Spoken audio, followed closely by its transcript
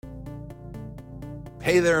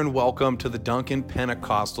Hey there and welcome to the Duncan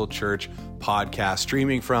Pentecostal Church podcast,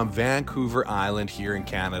 streaming from Vancouver Island here in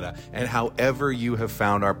Canada. And however you have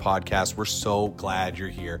found our podcast, we're so glad you're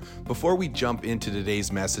here. Before we jump into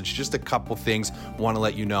today's message, just a couple things I want to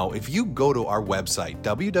let you know. If you go to our website,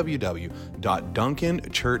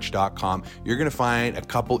 www.duncanchurch.com, you're going to find a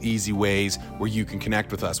couple easy ways where you can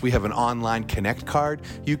connect with us. We have an online connect card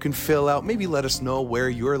you can fill out, maybe let us know where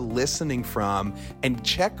you're listening from, and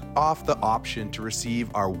check off the option to receive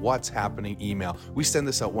our What's Happening email. We send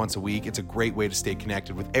this out once a week. It's a great way to stay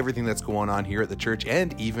connected with everything that's going on here at the church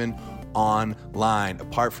and even online.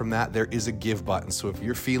 Apart from that, there is a give button. So if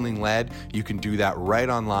you're feeling led, you can do that right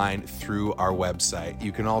online through our website.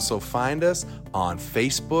 You can also find us on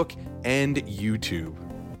Facebook and YouTube.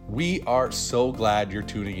 We are so glad you're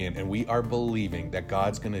tuning in, and we are believing that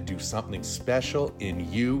God's going to do something special in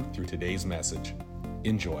you through today's message.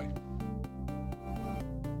 Enjoy.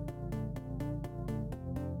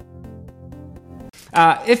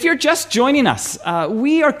 If you're just joining us,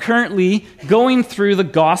 we are currently going through the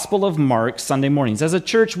Gospel of Mark Sunday mornings. As a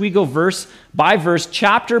church, we go verse by verse,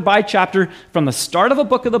 chapter by chapter, from the start of a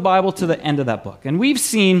book of the Bible to the end of that book. And we've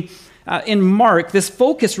seen in Mark this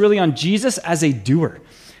focus really on Jesus as a doer,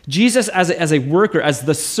 Jesus as a worker, as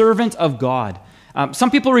the servant of God. Some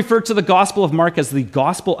people refer to the Gospel of Mark as the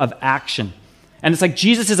Gospel of action. And it's like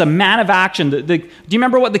Jesus is a man of action. Do you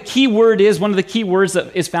remember what the key word is? One of the key words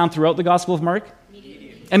that is found throughout the Gospel of Mark?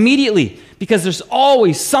 Immediately, because there's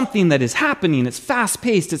always something that is happening. It's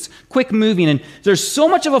fast-paced, it's quick-moving, and there's so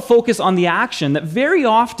much of a focus on the action that very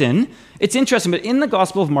often, it's interesting, but in the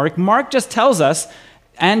Gospel of Mark, Mark just tells us,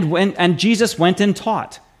 and Jesus went and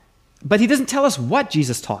taught. But he doesn't tell us what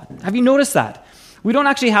Jesus taught. Have you noticed that? We don't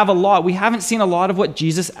actually have we haven't seen a lot of what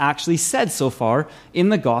Jesus actually said so far in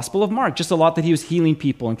the Gospel of Mark. Just a lot that he was healing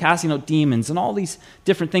people and casting out demons and all these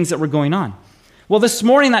different things that were going on. Well, this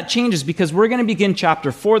morning that changes because we're going to begin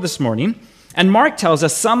chapter 4 this morning, and Mark tells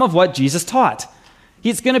us some of what Jesus taught.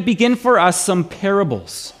 He's going to begin for us some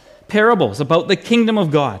parables about the kingdom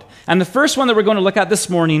of God. And the first one that we're going to look at this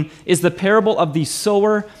morning is the parable of the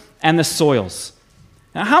sower and the soils.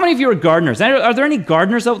 Now, how many of you are gardeners? Are there any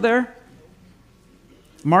gardeners out there?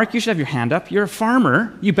 Mark, you should have your hand up. You're a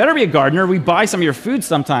farmer. You better be a gardener. We buy some of your food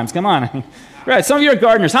sometimes. Come on. Right, some of you are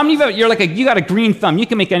gardeners. How many of you you got a green thumb? You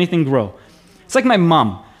can make anything grow. It's like my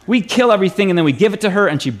mom. We kill everything and then we give it to her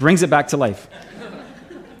and she brings it back to life.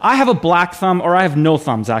 I have a black thumb, or I have no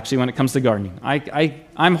thumbs actually when it comes to gardening.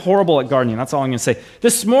 I'm horrible at gardening. That's all I'm going to say.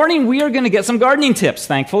 This morning we are going to get some gardening tips,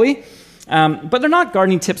 thankfully. But they're not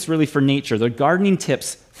gardening tips really for nature. They're gardening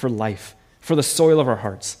tips for life, for the soil of our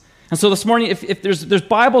hearts. And so this morning, if there's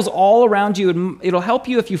Bibles all around you, it'll help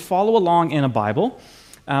you if you follow along in a Bible.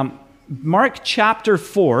 Mark chapter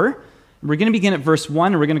 4. We're going to begin at verse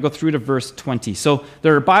 1, and we're going to go through to verse 20. So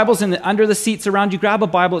there are Bibles under the seats around you. Grab a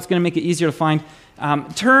Bible. It's going to make it easier to find.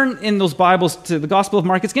 Turn in those Bibles to the Gospel of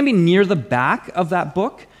Mark. It's going to be near the back of that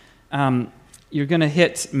book. You're going to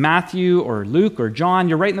hit Matthew or Luke or John.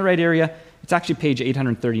 You're right in the right area. It's actually page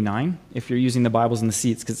 839 if you're using the Bibles in the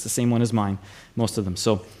seats, because it's the same one as mine, most of them.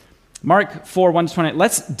 So Mark 4, 1 to 20.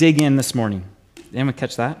 Let's dig in this morning. Anyone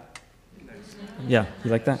catch that? Yeah,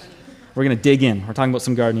 you like that? We're going to dig in. We're talking about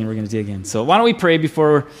some gardening. We're going to dig in. So why don't we pray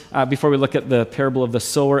before we look at the parable of the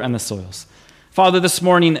sower and the soils. Father, this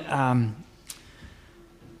morning,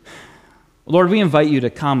 Lord, we invite you to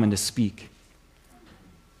come and to speak.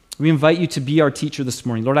 We invite you to be our teacher this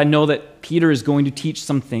morning. Lord, I know that Peter is going to teach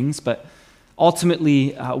some things, but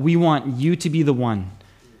ultimately, we want you to be the one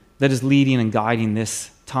that is leading and guiding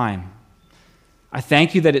this time. I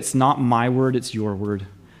thank you that it's not my word, it's your word.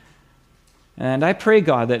 And I pray,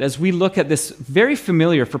 God, that as we look at this very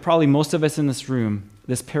familiar, for probably most of us in this room,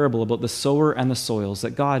 this parable about the sower and the soils,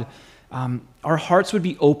 that God, our hearts would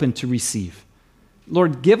be open to receive.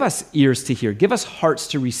 Lord, give us ears to hear. Give us hearts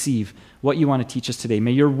to receive what you want to teach us today.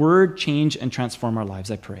 May your word change and transform our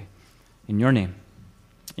lives, I pray. In your name,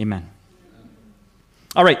 amen.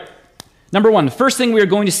 All right, number one, the first thing we are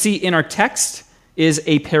going to see in our text is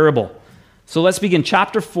a parable. So let's begin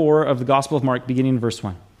chapter 4 of the Gospel of Mark, beginning in verse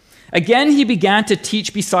 1. Again, he began to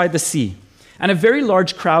teach beside the sea, and a very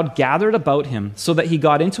large crowd gathered about him, so that he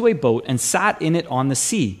got into a boat and sat in it on the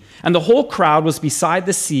sea. And the whole crowd was beside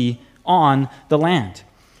the sea on the land.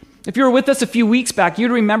 If you were with us a few weeks back,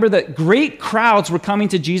 you'd remember that great crowds were coming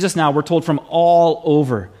to Jesus now, we're told, from all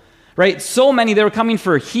over. Right? So many, they were coming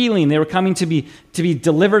for healing. They were coming to be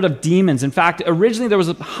delivered of demons. In fact, originally there was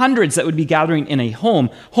hundreds that would be gathering in a home.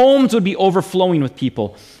 Homes would be overflowing with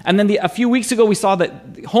people. And then a few weeks ago, we saw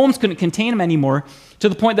that homes couldn't contain them anymore. to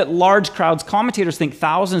the point that large crowds, commentators think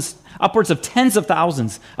thousands, upwards of tens of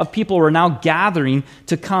thousands of people were now gathering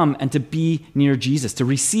to come and to be near Jesus, to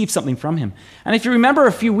receive something from him. And if you remember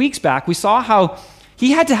a few weeks back, we saw how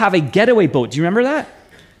he had to have a getaway boat. Do you remember that?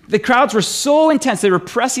 The crowds were so intense, they were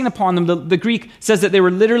pressing upon them. The Greek says that they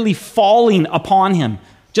were literally falling upon him,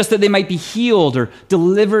 just that they might be healed or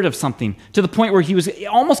delivered of something, to the point where he was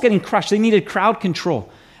almost getting crushed. They needed crowd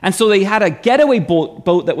control. And so they had a getaway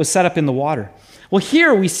boat that was set up in the water. Well,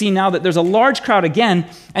 here we see now that there's a large crowd again,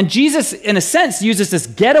 and Jesus, in a sense, uses this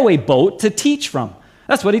getaway boat to teach from.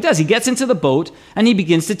 That's what he does. He gets into the boat, and he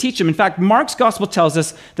begins to teach them. In fact, Mark's gospel tells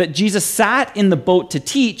us that Jesus sat in the boat to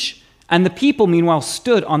teach, and the people, meanwhile,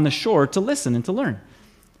 stood on the shore to listen and to learn.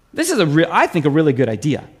 This is, I think, a really good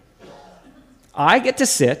idea. I get to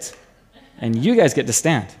sit, and you guys get to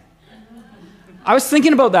stand. I was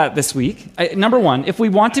thinking about that this week. Number one, if we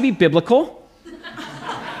want to be biblical,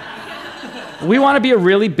 we want to be a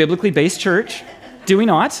really biblically based church. Do we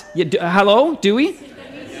not? Hello? Do we?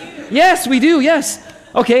 Yes, we do, yes.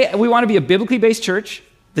 Okay, we want to be a biblically based church.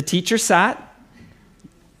 The teacher sat.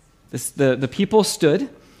 The people stood.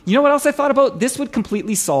 You know what else I thought about? This would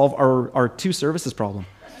completely solve our two services problem.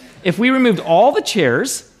 If we removed all the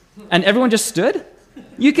chairs and everyone just stood,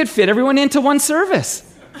 you could fit everyone into one service.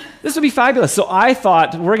 This would be fabulous. So I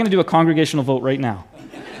thought, we're going to do a congregational vote right now.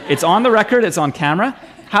 It's on the record. It's on camera.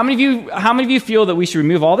 How many of you feel that we should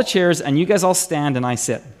remove all the chairs and you guys all stand and I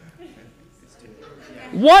sit?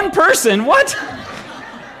 One person? What?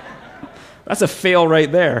 That's a fail right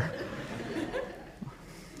there.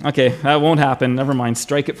 Okay, that won't happen. Never mind.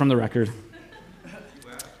 Strike it from the record.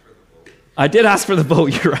 I did ask for the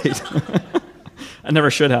vote. You're right. I never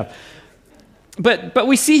should have. But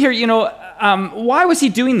we see here, why was he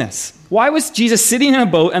doing this? Why was Jesus sitting in a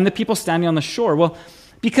boat and the people standing on the shore? Well,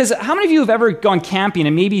 because how many of you have ever gone camping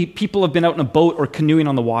and maybe people have been out in a boat or canoeing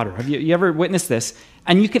on the water? Have you ever witnessed this?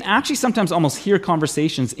 And you can actually sometimes almost hear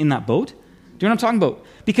conversations in that boat. Do you know what I'm talking about?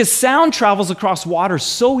 Because sound travels across water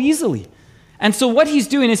so easily. And so what he's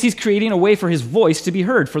doing is he's creating a way for his voice to be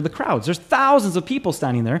heard for the crowds. There's thousands of people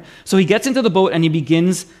standing there. So he gets into the boat and he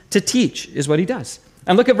begins to teach, is what he does.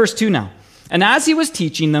 And look at verse 2 now. And as he was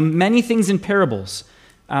teaching them many things in parables,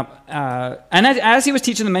 and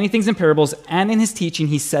in his teaching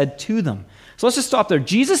he said to them. So let's just stop there.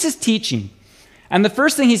 Jesus is teaching. And the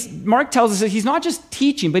first thing Mark tells us that he's not just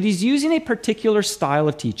teaching, but he's using a particular style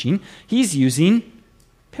of teaching. He's using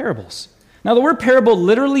parables. Now the word parable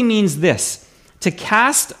literally means this: to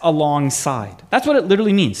cast alongside. That's what it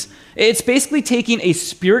literally means. It's basically taking a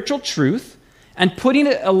spiritual truth and putting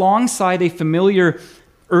it alongside a familiar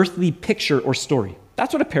earthly picture or story.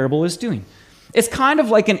 That's what a parable is doing. It's kind of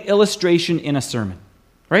like an illustration in a sermon,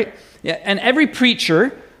 right? Yeah, and every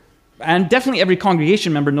preacher, and definitely every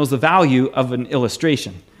congregation member, knows the value of an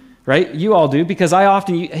illustration, right? You all do, because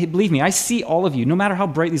believe me, I see all of you. No matter how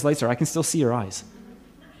bright these lights are, I can still see your eyes.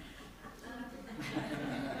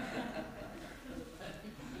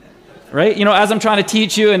 Right? As I'm trying to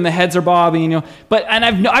teach you and the heads are bobbing, and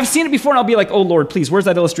I've seen it before and I'll be like, oh Lord, please, where's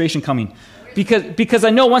that illustration coming? Because I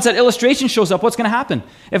know once that illustration shows up, what's going to happen?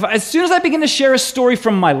 As soon as I begin to share a story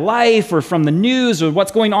from my life or from the news or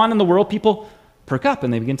what's going on in the world, people perk up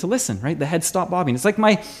and they begin to listen, right? The heads stop bobbing. It's like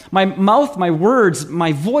my mouth, my words,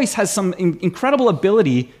 my voice has some incredible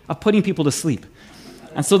ability of putting people to sleep.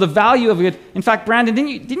 And so the value of it, in fact, Brandon,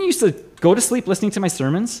 didn't you used to go to sleep listening to my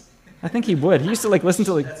sermons? I think he would. He used to listen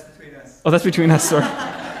to That's between us. Oh, that's between us, sorry.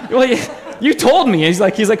 Well, you told me. He's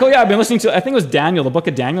like, oh yeah, I've been listening to, I think it was Daniel, the book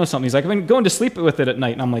of Daniel or something. He's like, I've been going to sleep with it at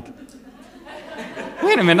night. And I'm like,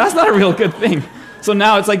 wait a minute, that's not a real good thing. So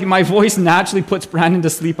now it's like my voice naturally puts Brandon to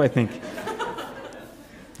sleep, I think.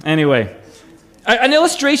 Anyway, an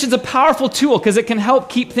illustration is a powerful tool because it can help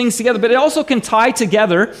keep things together, but it also can tie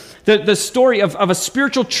together the story of a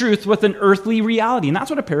spiritual truth with an earthly reality. And that's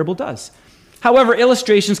what a parable does. However,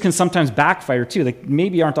 illustrations can sometimes backfire too. They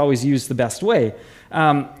maybe aren't always used the best way.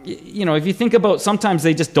 If you think about, sometimes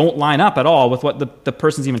they just don't line up at all with what the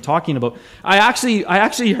person's even talking about. I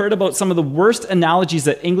actually heard about some of the worst analogies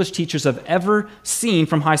that English teachers have ever seen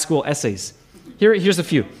from high school essays. Here's a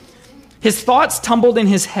few. His thoughts tumbled in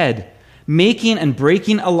his head, making and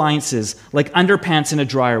breaking alliances like underpants in a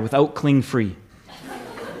dryer without cling free.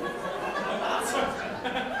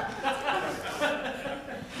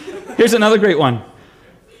 Here's another great one.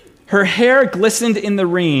 Her hair glistened in the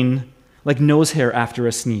rain like nose hair after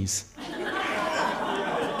a sneeze.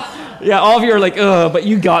 Yeah, all of you are like, ugh, but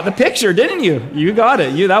you got the picture, didn't you? You got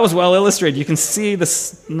it. That was well illustrated. You can see the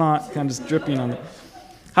snot kind of just dripping on it.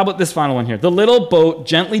 How about this final one here? The little boat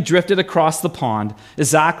gently drifted across the pond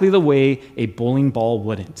exactly the way a bowling ball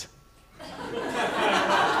wouldn't.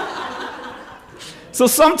 So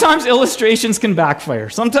sometimes illustrations can backfire.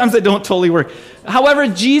 Sometimes they don't totally work. However,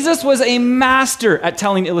 Jesus was a master at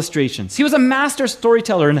telling illustrations. He was a master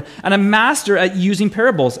storyteller and a master at using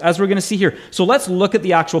parables, as we're going to see here. So let's look at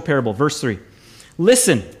the actual parable. Verse 3.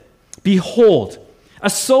 Listen, behold, a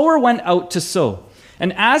sower went out to sow.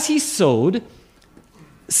 And as he sowed,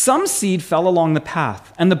 some seed fell along the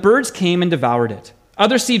path, and the birds came and devoured it.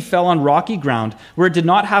 Other seed fell on rocky ground where it did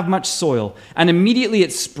not have much soil, and immediately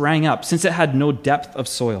it sprang up, since it had no depth of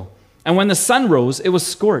soil. And when the sun rose, it was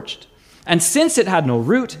scorched. And since it had no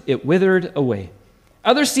root, it withered away.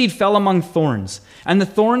 Other seed fell among thorns, and the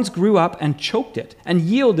thorns grew up and choked it, and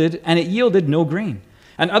it yielded no grain.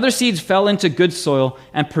 And other seeds fell into good soil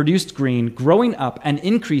and produced grain, growing up and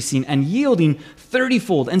increasing and yielding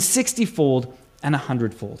 30-fold and 60-fold and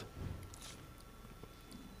 100-fold.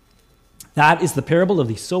 That is the parable of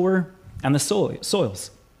the sower and the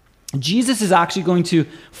soils. Jesus is actually going to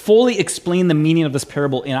fully explain the meaning of this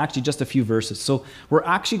parable in actually just a few verses. So we're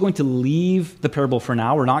actually going to leave the parable for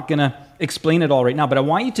now. We're not going to explain it all right now, but I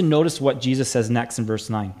want you to notice what Jesus says next in verse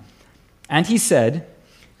 9. And he said,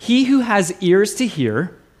 "He who has ears to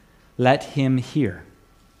hear, let him hear."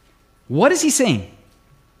 What is he saying?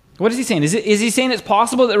 What is he saying? Is he saying it's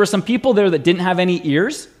possible that there were some people there that didn't have any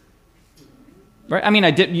ears? Right? I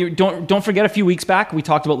mean, don't forget a few weeks back we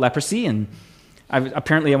talked about leprosy, and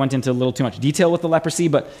apparently I went into a little too much detail with the leprosy,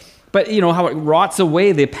 but you know how it rots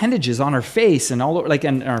away the appendages on our face and all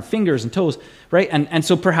and our fingers and toes, right? And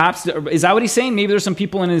so perhaps is that what he's saying? Maybe there's some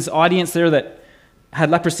people in his audience there that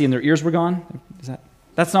had leprosy and their ears were gone.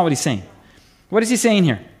 That's not what he's saying. What is he saying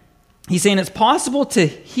here? He's saying it's possible to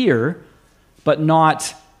hear, but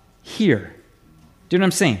not hear. Do you know what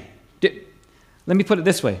I'm saying? Let me put it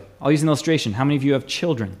this way. I'll use an illustration. How many of you have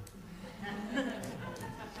children?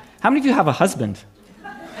 How many of you have a husband?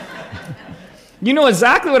 You know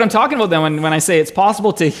exactly what I'm talking about then when I say it's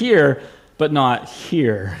possible to hear, but not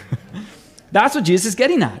hear. That's what Jesus is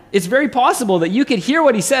getting at. It's very possible that you could hear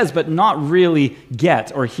what he says, but not really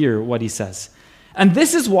get or hear what he says. And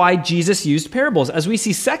this is why Jesus used parables. As we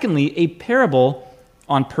see, secondly, a parable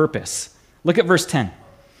on purpose. Look at verse 10.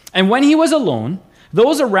 And when he was alone,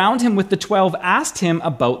 those around him with the 12 asked him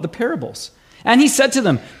about the parables. And he said to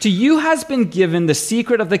them, "To you has been given the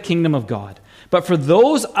secret of the kingdom of God. But for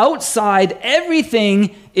those outside,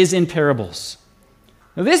 everything is in parables."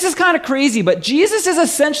 Now, this is kind of crazy, but Jesus is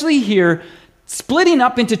essentially here splitting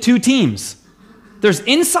up into two teams. There's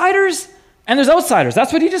insiders and there's outsiders.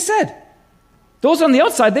 That's what he just said. Those on the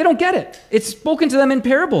outside, they don't get it. It's spoken to them in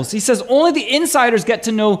parables. He says only the insiders get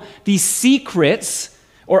to know the secrets,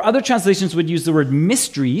 or other translations would use the word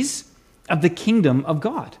mysteries, of the kingdom of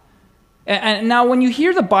God. And now when you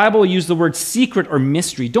hear the Bible use the word secret or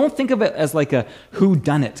mystery, don't think of it as like a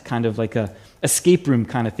whodunit, kind of like a escape room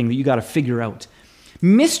kind of thing that you got to figure out.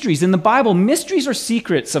 Mysteries in the Bible, mysteries or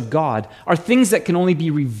secrets of God are things that can only be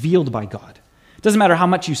revealed by God. It doesn't matter how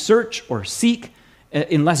much you search or seek,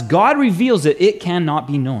 unless God reveals it, it cannot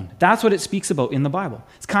be known. That's what it speaks about in the Bible.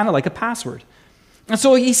 It's kind of like a password. And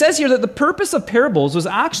so he says here that the purpose of parables was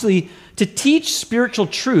actually to teach spiritual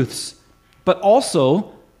truths, but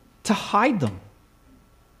also to hide them.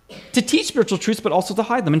 To teach spiritual truths, but also to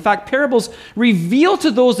hide them. In fact, parables reveal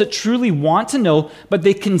to those that truly want to know, but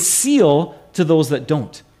they conceal to those that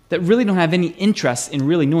don't, that really don't have any interest in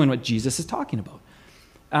really knowing what Jesus is talking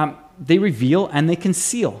about. They reveal and they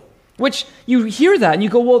conceal, which you hear that and you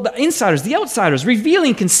go, well, the insiders, the outsiders,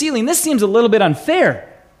 revealing, concealing, this seems a little bit unfair,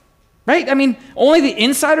 right? I mean, only the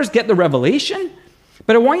insiders get the revelation.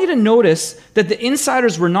 But I want you to notice that the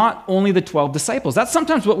insiders were not only the 12 disciples. That's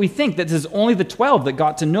sometimes what we think, that there's only the 12 that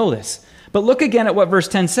got to know this. But look again at what verse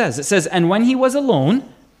 10 says. It says, "And when he was alone,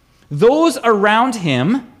 those around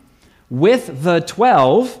him with the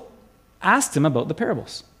 12 asked him about the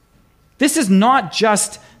parables." This is not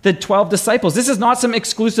just the 12 disciples. This is not some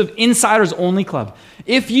exclusive insiders only club.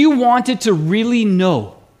 If you wanted to really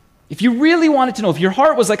know, if you really wanted to know, if your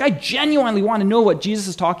heart was like, I genuinely want to know what Jesus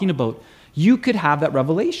is talking about, you could have that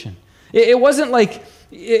revelation. It wasn't like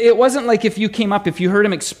if you came up, if you heard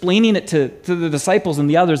him explaining it to the disciples and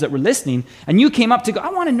the others that were listening, and you came up to go, I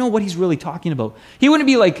want to know what he's really talking about. He wouldn't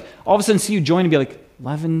be like, all of a sudden see you join and be like,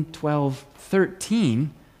 11, 12,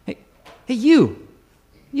 13. Hey, you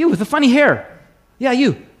with the funny hair. Yeah,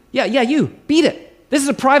 you. Yeah, you. Beat it. This is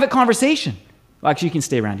a private conversation. Well, actually, you can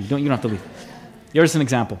stay around. You don't have to leave. Here's an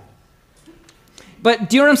example.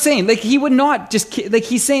 But do you know what I'm saying? Like, he would not just, like,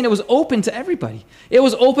 he's saying it was open to everybody. It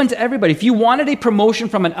was open to everybody. If you wanted a promotion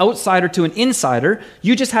from an outsider to an insider,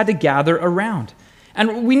 you just had to gather around.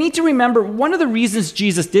 And we need to remember, one of the reasons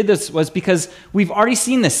Jesus did this was because we've already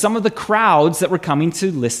seen this. Some of the crowds that were coming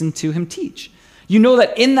to listen to him teach. you know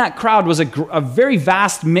that in that crowd was a very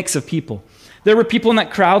vast mix of people. There were people in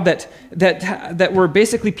that crowd that were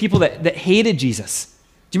basically people that hated Jesus.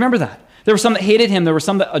 Do you remember that? There were some that hated him, there were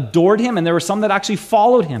some that adored him, and there were some that actually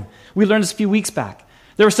followed him. We learned this a few weeks back.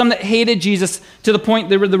 There were some that hated Jesus to the point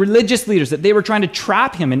they were the religious leaders, that they were trying to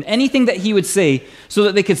trap him in anything that he would say so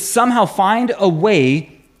that they could somehow find a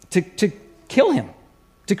way to kill him,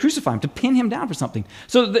 to crucify him, to pin him down for something.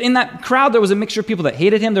 So in that crowd, there was a mixture of people that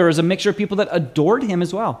hated him. There was a mixture of people that adored him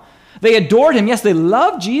as well. They adored him. Yes, they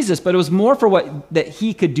loved Jesus, but it was more for what that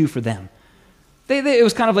he could do for them. It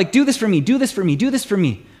was kind of like, do this for me, do this for me, do this for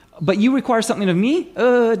me. But you require something of me?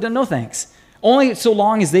 No thanks. Only so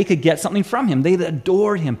long as they could get something from him. They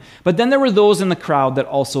adored him. But then there were those in the crowd that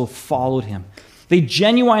also followed him. They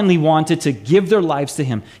genuinely wanted to give their lives to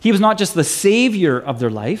him. He was not just the savior of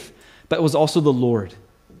their life, but was also the Lord.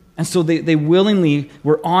 And so they willingly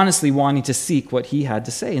were honestly wanting to seek what he had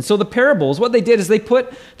to say. And so the parables, what they did is they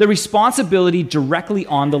put the responsibility directly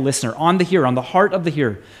on the listener, on the hearer, on the heart of the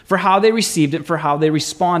hearer, for how they received it, for how they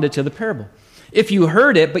responded to the parable. If you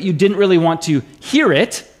heard it, but you didn't really want to hear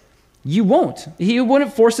it, you won't. He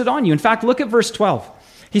wouldn't force it on you. In fact, look at verse 12.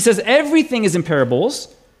 He says, everything is in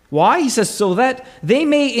parables. Why? He says, so that they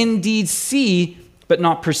may indeed see, but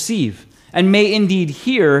not perceive, and may indeed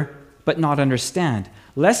hear, but not understand,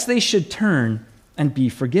 lest they should turn and be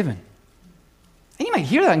forgiven. And you might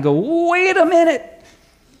hear that and go, wait a minute,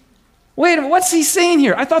 what's he saying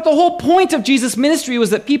here? I thought the whole point of Jesus' ministry was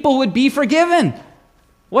that people would be forgiven.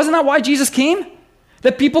 Wasn't that why Jesus came?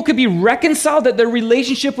 That people could be reconciled, that their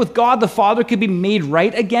relationship with God the Father could be made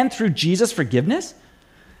right again through Jesus' forgiveness?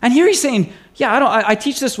 And here he's saying, yeah, I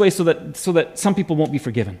teach this way so that some people won't be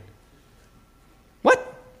forgiven.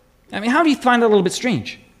 What? I mean, how do you find that a little bit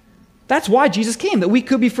strange? That's why Jesus came, that we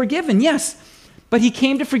could be forgiven, yes. But he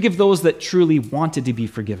came to forgive those that truly wanted to be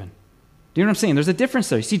forgiven. Do you know what I'm saying? There's a difference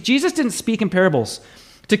there. See, Jesus didn't speak in parables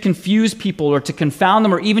to confuse people or to confound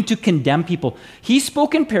them or even to condemn people. He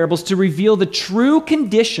spoke in parables to reveal the true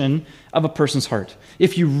condition of a person's heart.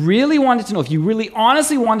 If you really wanted to know, if you really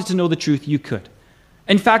honestly wanted to know the truth, you could.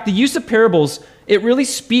 In fact, the use of parables, it really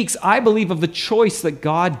speaks, I believe, of the choice that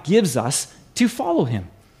God gives us to follow him.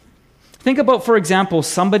 Think about, for example,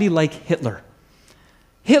 somebody like Hitler.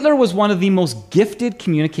 Hitler was one of the most gifted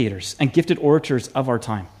communicators and gifted orators of our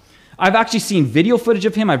time. I've actually seen video footage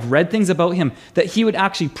of him. I've read things about him that he would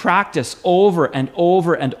actually practice over and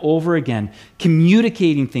over and over again,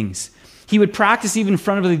 communicating things. He would practice even in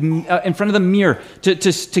front of the mirror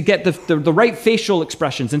to get the right facial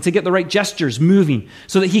expressions and to get the right gestures moving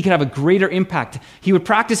so that he could have a greater impact. He would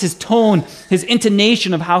practice his tone, his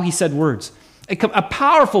intonation of how he said words. A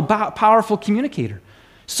powerful communicator.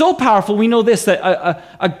 So powerful, we know this, that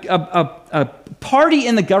a party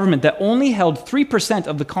in the government that only held 3%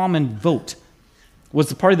 of the common vote was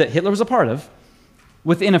the party that Hitler was a part of,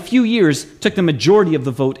 within a few years took the majority of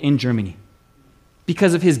the vote in Germany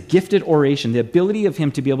because of his gifted oration, the ability of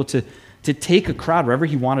him to be able to take a crowd wherever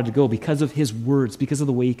he wanted to go because of his words, because of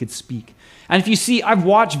the way he could speak. And if you see, I've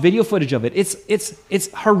watched video footage of it.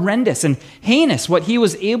 It's horrendous and heinous what he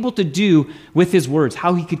was able to do with his words,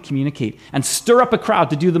 how he could communicate and stir up a crowd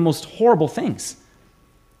to do the most horrible things.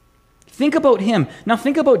 Think about him. Now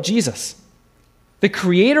think about Jesus, the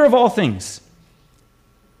creator of all things.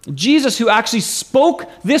 Jesus, who actually spoke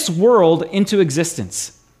this world into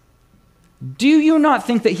existence. Do you not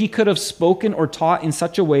think that he could have spoken or taught in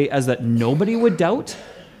such a way as that nobody would doubt?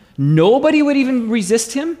 Nobody would even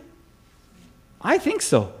resist him? I think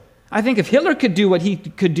so. I think if Hitler could do what he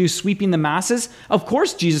could do sweeping the masses, of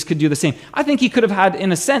course Jesus could do the same. I think he could have had,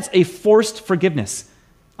 in a sense, a forced forgiveness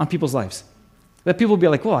on people's lives. That people would be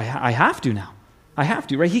like, well, I have to now. I have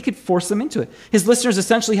to, right? He could force them into it. His listeners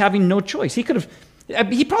essentially having no choice. He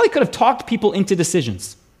probably could have talked people into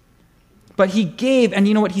decisions. But he gave, and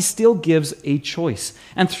you know what? He still gives a choice.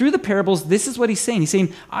 And through the parables, this is what he's saying. He's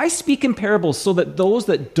saying, I speak in parables so that those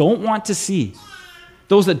that don't want to see,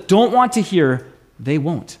 those that don't want to hear, they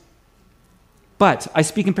won't. But I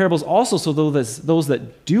speak in parables also so those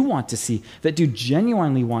that do want to see, that do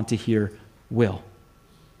genuinely want to hear, will.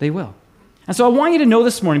 They will. And so I want you to know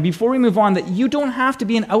this morning, before we move on, that you don't have to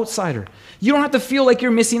be an outsider. You don't have to feel like you're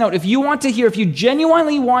missing out. If you want to hear, if you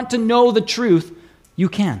genuinely want to know the truth, you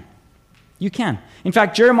can. You can. In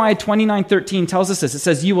fact, Jeremiah 29:13 tells us this. It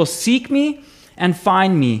says, you will seek me and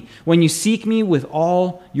find me when you seek me with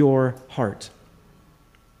all your heart.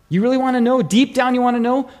 You really want to know? Deep down you want to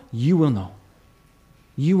know? You will know.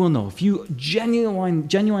 You will know. If you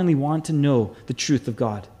genuinely want to know the truth of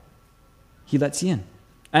God, he lets you in.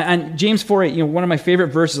 And James 4:8, one of my favorite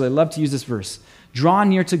verses, I love to use this verse. Draw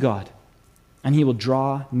near to God, and he will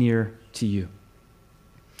draw near to you.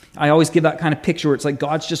 I always give that kind of picture where it's like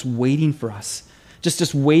God's just waiting for us.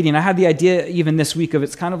 Just waiting. I had the idea even this week of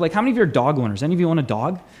it's kind of like, how many of you are dog owners? Any of you own a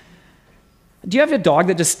dog? Do you have a dog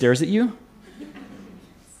that just stares at you?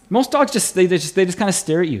 Most dogs they just kind of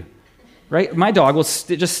stare at you, right? My dog will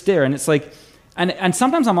just stare, and it's like, and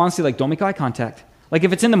sometimes I'm honestly like, don't make eye contact. Like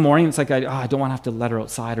if it's in the morning, it's like, I don't want to have to let her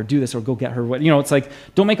outside or do this or go get her. It's like,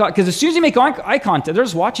 don't make eye, because as soon as you make eye contact, they're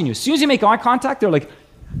just watching you. As soon as you make eye contact, they're like,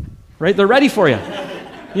 right? They're ready for you.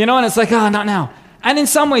 And it's like, not now. And in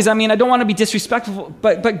some ways, I don't want to be disrespectful,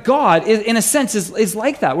 but God, in a sense, is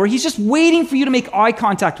like that, where he's just waiting for you to make eye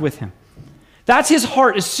contact with him. That's his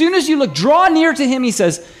heart. As soon as you draw near to him, he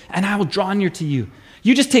says, and I will draw near to you.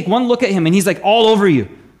 You just take one look at him, and he's like all over you,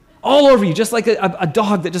 just like a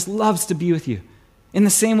dog that just loves to be with you. In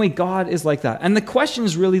the same way, God is like that. And the question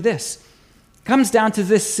is really this. It comes down to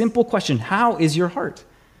this simple question: how is your heart?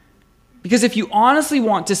 Because if you honestly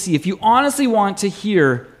want to see, if you honestly want to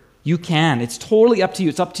hear, you can. It's totally up to you.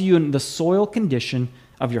 It's up to you in the soil condition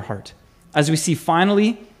of your heart. As we see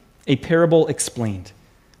finally a parable explained.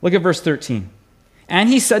 Look at verse 13. And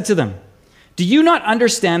he said to them, do you not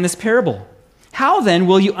understand this parable? How then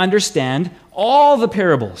will you understand all the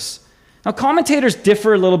parables? Now, commentators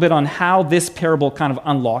differ a little bit on how this parable kind of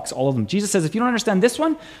unlocks all of them. Jesus says, if you don't understand this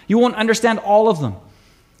one, you won't understand all of them.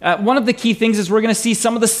 One of the key things is we're going to see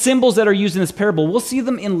some of the symbols that are used in this parable. We'll see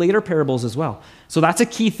them in later parables as well. So that's a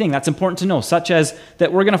key thing. That's important to know, such as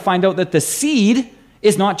that we're going to find out that the seed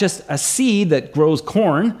is not just a seed that grows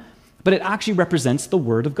corn, but it actually represents the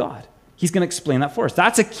word of God. He's going to explain that for us.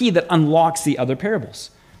 That's a key that unlocks the other parables.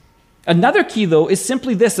 Another key, though, is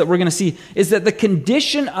simply this that we're going to see, is that the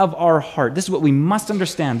condition of our heart, this is what we must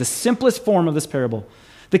understand, the simplest form of this parable.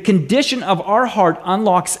 The condition of our heart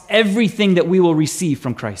unlocks everything that we will receive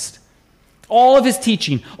from Christ. All of his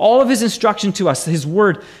teaching, all of his instruction to us, his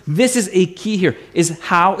word, this is a key here, is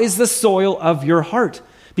how is the soil of your heart?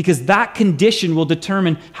 Because that condition will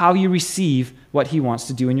determine how you receive what he wants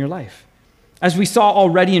to do in your life. As we saw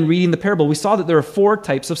already in reading the parable, we saw that there are 4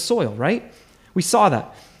 types of soil, right? We saw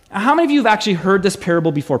that. How many of you have actually heard this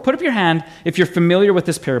parable before? Put up your hand if you're familiar with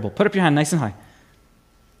this parable. Put up your hand nice and high.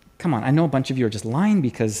 Come on, I know a bunch of you are just lying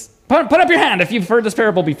because... Put up your hand if you've heard this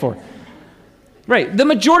parable before. Right, the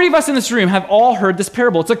majority of us in this room have all heard this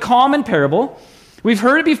parable. It's a common parable. We've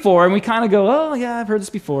heard it before, and we kind of go, oh yeah, I've heard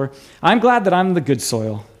this before. I'm glad that I'm the good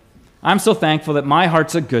soil. I'm so thankful that my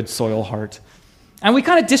heart's a good soil heart. And we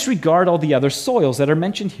kind of disregard all the other soils that are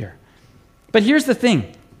mentioned here. But here's the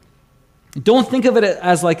thing. Don't think of it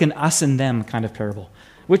as like an us and them kind of parable,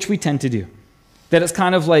 which we tend to do. That it's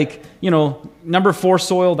kind of like, number 4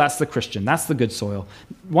 soil, that's the Christian. That's the good soil.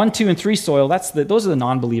 1, 2, and 3 soil, those are the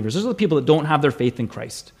non-believers. Those are the people that don't have their faith in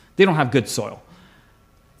Christ. They don't have good soil.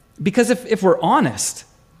 Because if we're honest,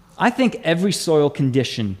 I think every soil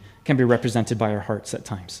condition can be represented by our hearts at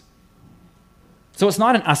times. So it's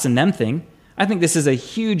not an us and them thing. I think this is a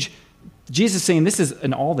huge, Jesus is saying this is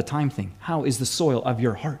an all the time thing. How is the soil of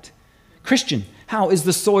your heart? Christian, how is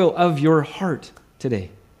the soil of your heart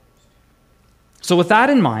today? So with that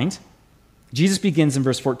in mind, Jesus begins in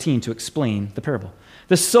verse 14 to explain the parable.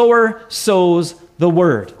 The sower sows the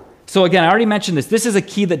word. So again, I already mentioned this. This is a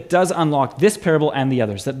key that does unlock this parable and the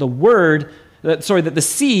others. That the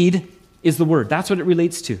seed is the word. That's what it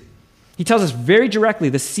relates to. He tells us very directly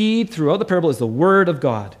the seed throughout the parable is the word of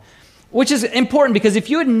God. Which is important because if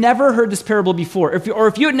you had never heard this parable before, or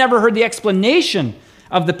if you had never heard the explanation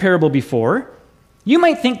of the parable before, you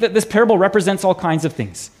might think that this parable represents all kinds of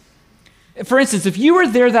things. For instance, if you were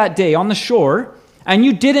there that day on the shore and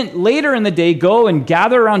you didn't later in the day go and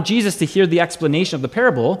gather around Jesus to hear the explanation of the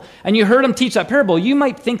parable, and you heard him teach that parable, you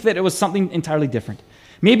might think that it was something entirely different.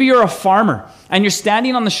 Maybe you're a farmer and you're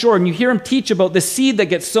standing on the shore and you hear him teach about the seed that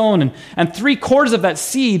gets sown and 3/4 of that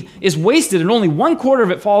seed is wasted and only 1/4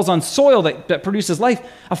 of it falls on soil that produces life.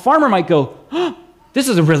 A farmer might go, oh, this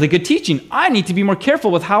is a really good teaching. I need to be more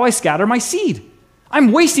careful with how I scatter my seed.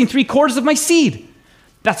 I'm wasting 3/4 of my seed.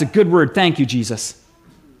 That's a good word. Thank you, Jesus.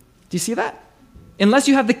 Do you see that? Unless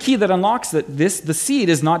you have the key that unlocks that the seed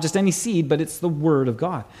is not just any seed, but it's the word of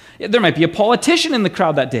God. There might be a politician in the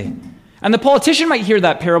crowd that day. And the politician might hear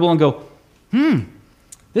that parable and go,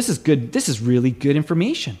 this is good. This is really good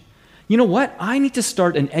information. You know what? I need to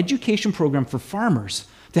start an education program for farmers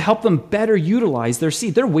to help them better utilize their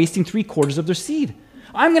seed. They're wasting 3/4 of their seed.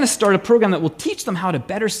 I'm going to start a program that will teach them how to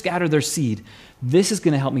better scatter their seed. This is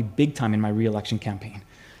going to help me big time in my re-election campaign.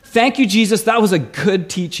 Thank you, Jesus. That was a good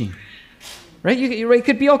teaching. Right? It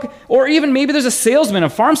could be okay. Or even maybe there's a salesman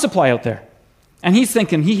of farm supply out there. And he's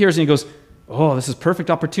thinking, he hears and he goes, oh, this is a perfect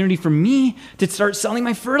opportunity for me to start selling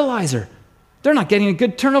my fertilizer. They're not getting a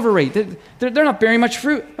good turnover rate. They're not bearing much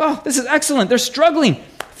fruit. Oh, this is excellent. They're struggling.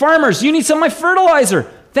 Farmers, you need some of my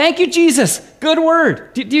fertilizer. Thank you, Jesus. Good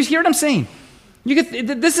word. Do you hear what I'm saying?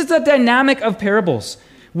 This is the dynamic of parables.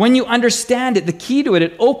 When you understand it, the key to it,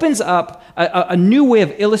 it opens up a new way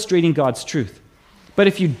of illustrating God's truth. But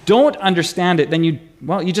if you don't understand it, then you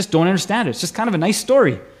just don't understand it. It's just kind of a nice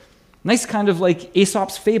story. Nice kind of like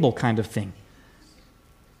Aesop's fable kind of thing.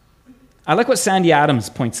 I like what Sandy Adams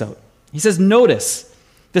points out. He says, notice,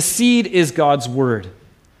 the seed is God's word.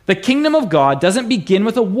 The kingdom of God doesn't begin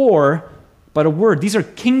with a war, but a word. These are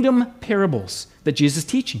kingdom parables that Jesus is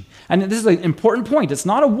teaching. And this is an important point. It's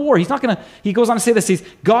not a war. He goes on to say this.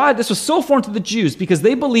 This was so foreign to the Jews because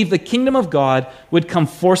they believed the kingdom of God would come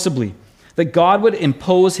forcibly, that God would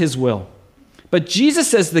impose his will. But Jesus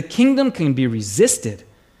says the kingdom can be resisted.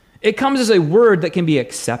 It comes as a word that can be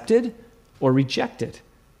accepted or rejected.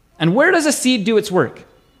 And where does a seed do its work?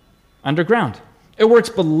 Underground. It works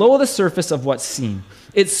below the surface of what's seen.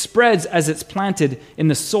 It spreads as it's planted in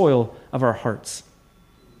the soil of our hearts.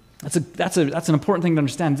 That's an important thing to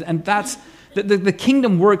understand. And that's the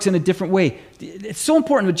kingdom works in a different way. It's so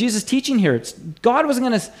important what Jesus is teaching here. God wasn't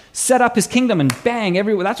going to set up his kingdom and bang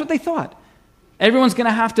everywhere. That's what they thought. Everyone's going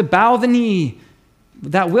to have to bow the knee.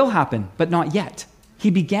 That will happen, but not yet. He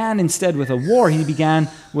began instead with a war. He began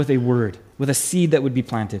with a word, with a seed that would be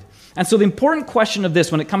planted. And so the important question of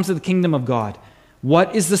this when it comes to the kingdom of God,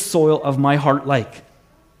 what is the soil of my heart like?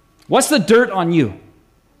 What's the dirt on you?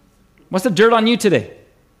 What's the dirt on you today?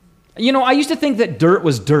 I used to think that dirt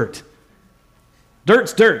was dirt.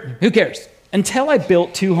 Dirt's dirt. Who cares? Until I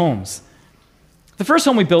built 2 homes. The first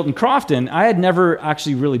home we built in Crofton, I had never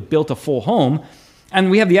actually really built a full home. And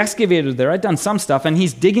we have the excavator there. I'd done some stuff, and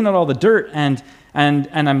he's digging out all the dirt, and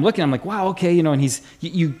I'm looking, I'm like, wow, okay, and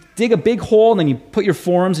you dig a big hole, and then you put your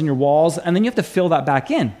forms and your walls, and then you have to fill that back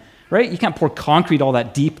in, right? You can't pour concrete all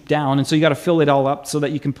that deep down, and so you got to fill it all up so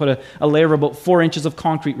that you can put a layer of about 4 inches of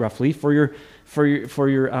concrete roughly for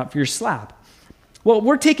your slab. Well,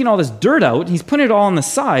 we're taking all this dirt out, and he's putting it all on the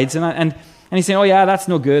sides, and he's saying, oh yeah, that's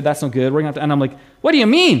no good. We're gonna have to, and I'm like, what do you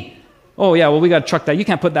mean? Oh yeah, well we got to truck that. You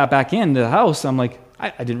can't put that back into the house. I'm like,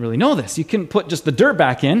 I didn't really know this. You couldn't put just the dirt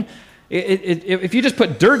back in. If you just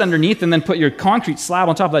put dirt underneath and then put your concrete slab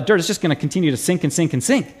on top of that dirt, it's just going to continue to sink and sink and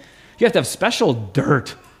sink. You have to have special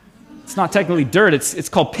dirt. It's not technically dirt. It's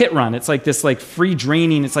called pit run. It's like this free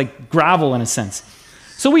draining. It's like gravel in a sense.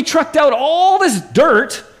 So we trucked out all this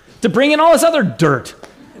dirt to bring in all this other dirt.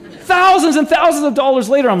 Thousands and thousands of dollars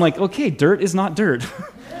later, I'm like, okay, dirt is not dirt,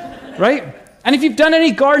 right? And if you've done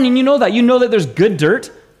any gardening, you know that there's good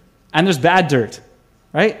dirt and there's bad dirt,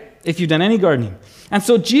 right? If you've done any gardening. And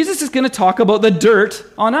so Jesus is going to talk about the dirt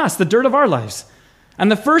on us, the dirt of our lives.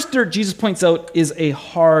 And the first dirt Jesus points out is a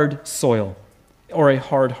hard soil or a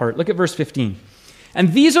hard heart. Look at verse 15.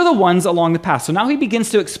 And these are the ones along the path. So now he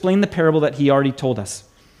begins to explain the parable that he already told us,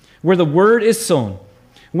 where the word is sown.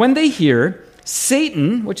 When they hear,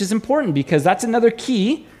 Satan, which is important because that's another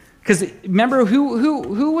key, because remember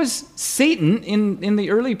who was Satan in the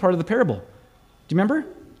early part of the parable? Do you remember?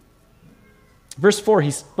 Verse 4,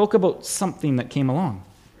 he spoke about something that came along.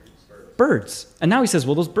 Birds. And now he says,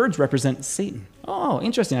 well, those birds represent Satan. Oh,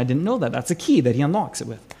 interesting. I didn't know that. That's a key that he unlocks it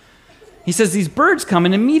with. He says these birds come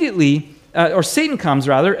and immediately, or Satan comes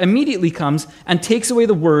rather, immediately comes and takes away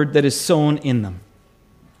the word that is sown in them.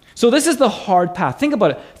 So this is the hard path. Think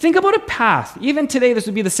about it. Think about a path. Even today this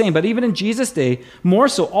would be the same, but even in Jesus' day, more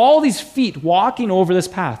so, all these feet walking over this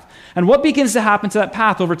path. And what begins to happen to that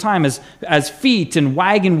path over time as feet and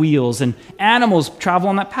wagon wheels and animals travel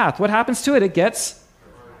on that path? What happens to it? It gets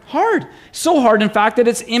hard. So hard, in fact, that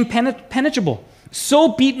it's impenetrable. So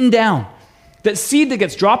beaten down that seed that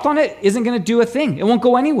gets dropped on it isn't going to do a thing. It won't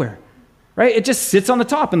go anywhere, right? It just sits on the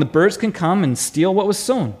top, and the birds can come and steal what was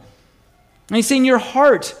sown. And he's saying your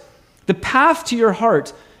heart, the path to your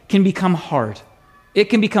heart can become hard. It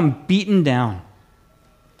can become beaten down.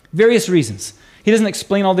 Various reasons. He doesn't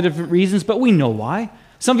explain all the different reasons, but we know why.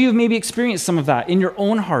 Some of you have maybe experienced some of that in your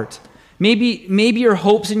own heart. Maybe your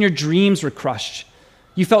hopes and your dreams were crushed.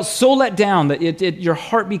 You felt so let down that your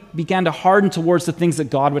heart began to harden towards the things that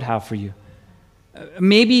God would have for you.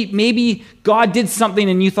 Maybe God did something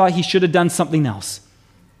and you thought he should have done something else.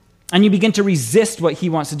 And you begin to resist what he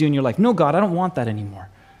wants to do in your life. No, God, I don't want that anymore.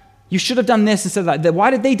 You should have done this instead of that.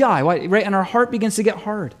 Why did they die? Why, right? And our heart begins to get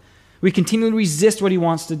hard. We continually resist what he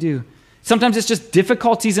wants to do. Sometimes it's just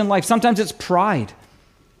difficulties in life. Sometimes it's pride.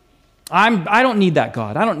 I don't need that,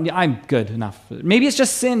 God. I'm good enough. Maybe it's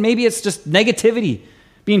just sin. Maybe it's just negativity,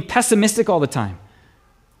 being pessimistic all the time.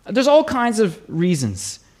 There's all kinds of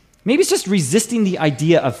reasons. Maybe it's just resisting the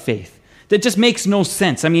idea of faith. that just makes no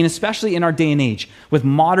sense. I mean, especially in our day and age with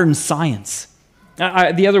modern science.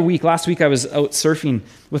 Last week, I was out surfing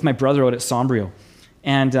with my brother out at Sombrio.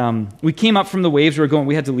 And we came up from the waves.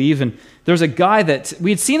 We had to leave. And there was a guy that we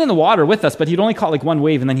had seen in the water with us, but he'd only caught like one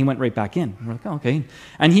wave, and then he went right back in. We're like, oh, okay.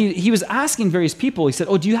 And he was asking various people. He said,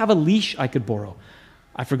 oh, do you have a leash I could borrow?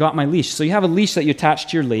 I forgot my leash. So you have a leash that you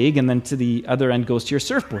attach to your leg, and then to the other end goes to your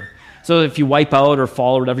surfboard. So if you wipe out or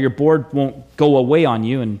fall or whatever, your board won't go away on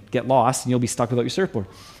you and get lost, and you'll be stuck without your surfboard.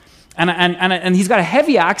 And he's got a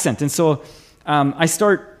heavy accent. And so I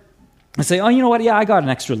say, oh, you know what? Yeah, I got an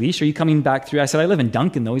extra leash. Are you coming back through? I said, I live in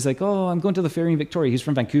Duncan, though. He's like, oh, I'm going to the ferry in Victoria. He's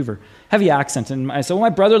from Vancouver. Heavy accent. And I said, well, my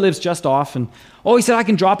brother lives just off. And, oh, he said, I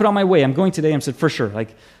can drop it on my way. I'm going today. I said, for sure.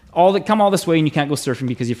 Like, come all this way, and you can't go surfing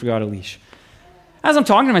because you forgot a leash. As I'm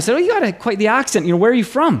talking to him, I said, oh, you got quite the accent. You know, where are you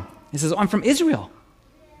from? He says, oh, I'm from Israel.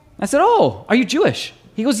 I said, oh, are you Jewish?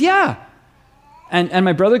 He goes, yeah. And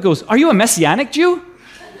my brother goes, are you a Messianic Jew?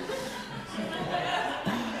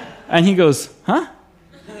 And he goes, huh?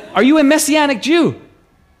 Are you a Messianic Jew?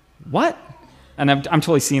 What? And I'm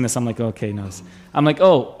totally seeing this. I'm like, okay, no. I'm like,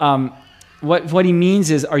 what he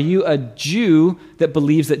means is, are you a Jew that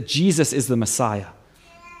believes that Jesus is the Messiah?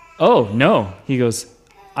 Oh, no. He goes,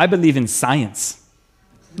 I believe in science.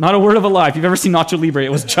 Not a word of a lie. If you've ever seen Nacho Libre,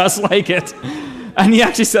 it was just like it. And he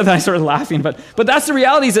actually said that. I started laughing. But that's the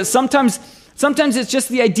reality, is that sometimes it's just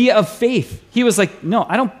the idea of faith. He was like, no,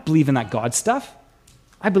 I don't believe in that God stuff.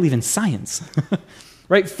 I believe in science.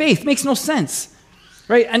 Right? Faith makes no sense.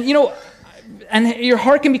 Right? And your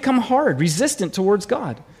heart can become hard, resistant towards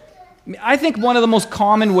God. I think one of the most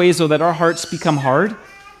common ways, though, that our hearts become hard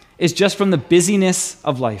is just from the busyness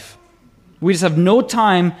of life. We just have no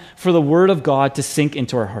time for the Word of God to sink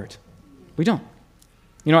into our heart. We don't.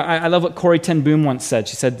 I love what Corrie ten Boom once said.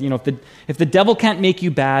 She said, if the devil can't make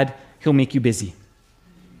you bad, he'll make you busy.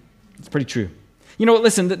 It's pretty true.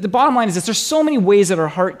 Listen, the bottom line is this. There's so many ways that our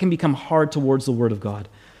heart can become hard towards the Word of God.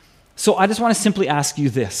 So I just want to simply ask you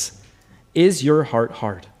this. Is your heart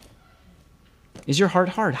hard? Is your heart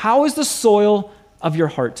hard? How is the soil of your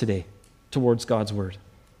heart today towards God's Word?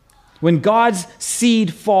 When God's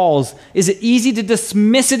seed falls, is it easy to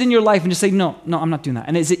dismiss it in your life and just say, no, I'm not doing that?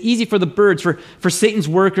 And is it easy for the birds, for Satan's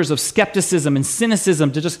workers of skepticism and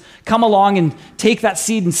cynicism to just come along and take that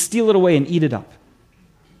seed and steal it away and eat it up?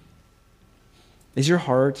 Is it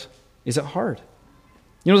hard? There's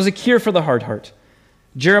a cure for the hard heart.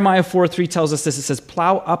 Jeremiah 4:3 tells us this. It says,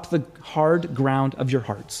 plow up the hard ground of your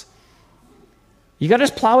hearts. You got to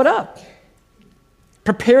just plow it up.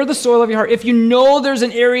 Prepare the soil of your heart. If you know there's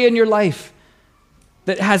an area in your life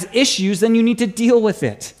that has issues, then you need to deal with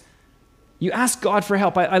it. You ask God for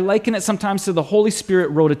help. I liken it sometimes to the Holy Spirit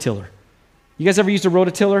rototiller. You guys ever used a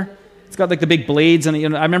rototiller? It's got like the big blades. And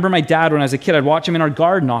I remember my dad, when I was a kid, I'd watch him in our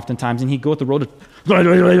garden oftentimes, and he'd go with the rototiller,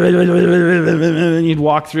 and he'd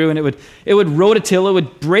walk through, and it would rototill. It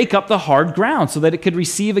would break up the hard ground so that it could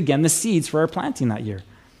receive again the seeds for our planting that year.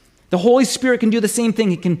 The Holy Spirit can do the same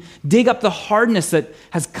thing. It can dig up the hardness that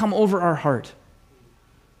has come over our heart.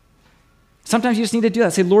 Sometimes you just need to do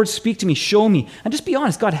that. Say, Lord, speak to me, show me. And just be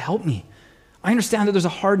honest. God, help me. I understand that there's a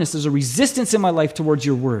hardness, there's a resistance in my life towards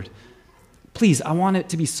your word. Please, I want it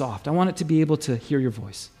to be soft. I want it to be able to hear your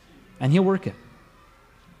voice. And he'll work it.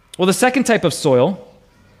 Well, the second type of soil,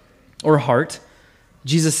 or heart,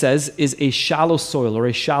 Jesus says, is a shallow soil or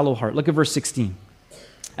a shallow heart. Look at verse 16.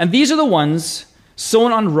 And these are the ones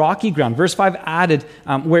sown on rocky ground. Verse 5 added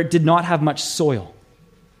where it did not have much soil.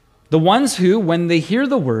 The ones who, when they hear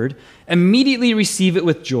the word, immediately receive it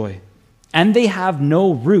with joy, and they have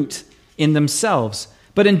no root in themselves,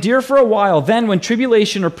 but endure for a while. Then when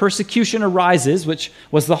tribulation or persecution arises, which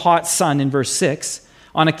was the hot sun in verse 6,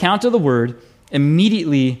 on account of the word,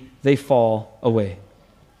 immediately they fall away.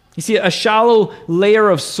 You see, a shallow layer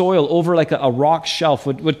of soil over like a rock shelf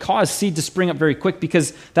would cause seed to spring up very quick,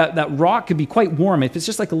 because that rock could be quite warm. If it's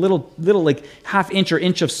just like a little like half inch or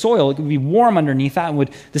inch of soil, it would be warm underneath that, and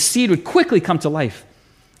the seed would quickly come to life.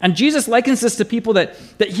 And Jesus likens this to people that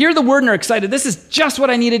hear the word and are excited. This is just what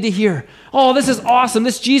I needed to hear. Oh, this is awesome.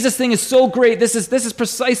 This Jesus thing is so great. This is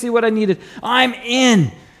precisely what I needed. I'm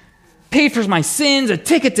in. Paid for my sins, a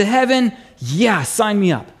ticket to heaven. Yeah, sign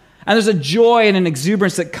me up. And there's a joy and an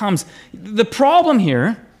exuberance that comes. The problem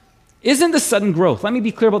here isn't the sudden growth. Let me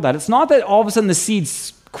be clear about that. It's not that all of a sudden the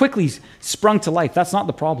seeds quickly sprung to life. That's not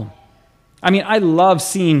the problem. I mean, I love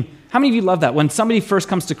seeing, how many of you love that? When somebody first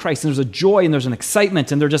comes to Christ and there's a joy and there's an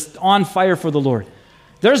excitement and they're just on fire for the Lord.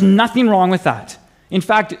 There's nothing wrong with that. In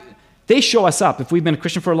fact, they show us up if we've been a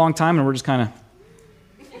Christian for a long time and we're just kind of,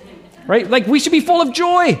 right? Like, we should be full of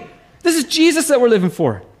joy. This is Jesus that we're living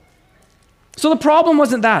for. So the problem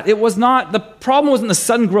wasn't that. The problem wasn't the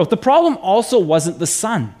sudden growth. The problem also wasn't the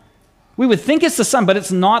sun. We would think it's the sun, but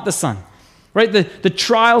it's not the sun, right? The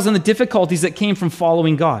trials and the difficulties that came from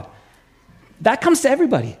following God. That comes to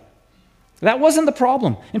everybody. That wasn't the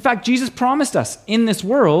problem. In fact, Jesus promised us, in this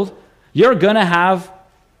world, you're going to have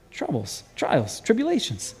troubles, trials,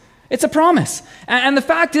 tribulations. It's a promise. And the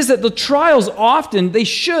fact is that the trials often, they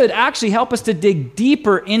should actually help us to dig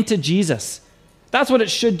deeper into Jesus. That's what it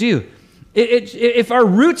should do. If our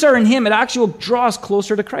roots are in him, it actually will draw us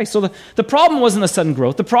closer to Christ. So the problem wasn't the sudden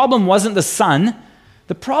growth. The problem wasn't the sun.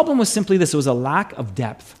 The problem was simply this. It was a lack of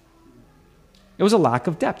depth. It was a lack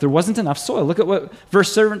of depth. There wasn't enough soil. Look at what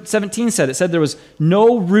verse 17 said. It said there was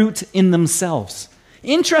no root in themselves.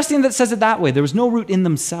 Interesting that it says it that way. There was no root in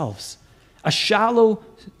themselves. A shallow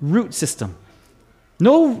root system.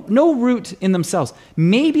 No root in themselves.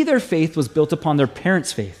 Maybe their faith was built upon their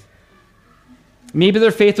parents' faith. Maybe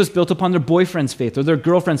their faith was built upon their boyfriend's faith or their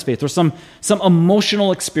girlfriend's faith or some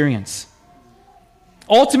emotional experience.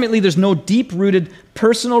 Ultimately, there's no deep-rooted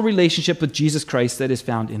personal relationship with Jesus Christ that is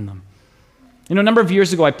found in them. You know, a number of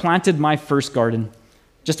years ago, I planted my first garden,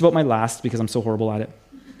 just about my last because I'm so horrible at it.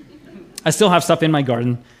 I still have stuff in my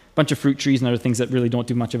garden, a bunch of fruit trees and other things that really don't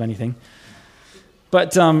do much of anything.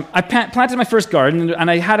 But I planted my first garden,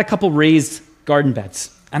 and I had a couple raised garden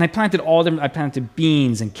beds. And I planted all of them. I planted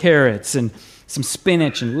beans and carrots and some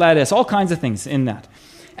spinach and lettuce, all kinds of things in that.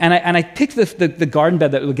 And I picked the garden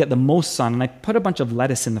bed that would get the most sun, and I put a bunch of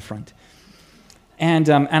lettuce in the front. And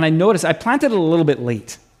I noticed, I planted it a little bit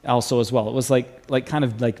late also as well. It was like kind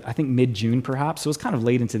of like, I think mid-June perhaps. So it was kind of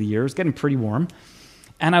late into the year. It was getting pretty warm.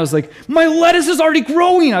 And I was like, my lettuce is already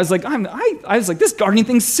growing. I was like, this gardening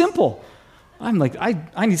thing's simple. I'm like,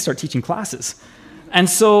 I need to start teaching classes. And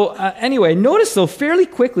so anyway, notice though, fairly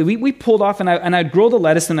quickly, we pulled off and I'd grow the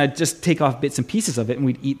lettuce and I'd just take off bits and pieces of it and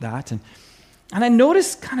we'd eat that. And I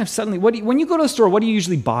noticed kind of suddenly, when you go to the store, what do you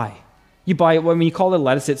usually buy? You buy, when you call it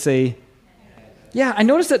lettuce, it's I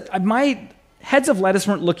noticed that my heads of lettuce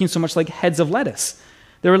weren't looking so much like heads of lettuce.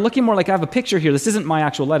 They were looking more like, I have a picture here, this isn't my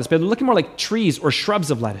actual lettuce, but they're looking more like trees or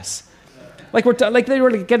shrubs of lettuce. Like they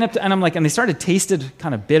were getting up to, and I'm like, and they started tasted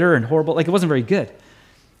kind of bitter and horrible, like it wasn't very good.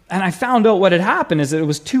 And I found out what had happened is that it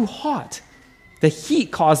was too hot. The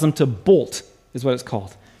heat caused them to bolt, is what it's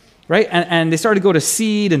called, right? And they started to go to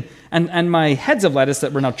seed, and my heads of lettuce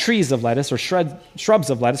that were now trees of lettuce or shrubs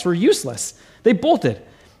of lettuce were useless. They bolted.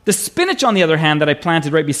 The spinach, on the other hand, that I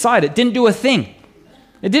planted right beside it didn't do a thing.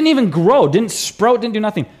 It didn't even grow, didn't sprout, didn't do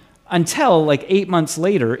nothing. Until like 8 months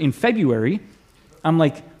later, in February, I'm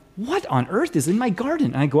like, what on earth is in my garden?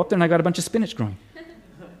 And I go up there and I got a bunch of spinach growing.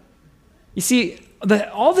 You see,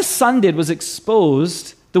 all the sun did was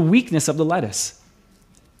exposed the weakness of the lettuce.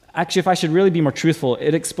 Actually, if I should really be more truthful,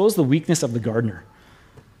 it exposed the weakness of the gardener.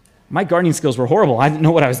 My gardening skills were horrible. I didn't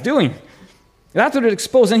know what I was doing. That's what it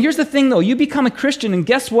exposed. And here's the thing, though. You become a Christian, and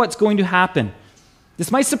guess what's going to happen? This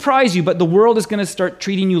might surprise you, but the world is going to start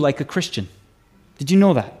treating you like a Christian. Did you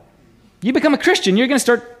know that? You become a Christian, you're going to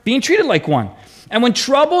start being treated like one. And when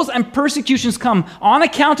troubles and persecutions come on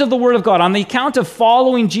account of the Word of God, on the account of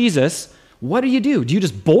following Jesus, what do? Do you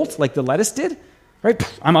just bolt like the lettuce did? Right?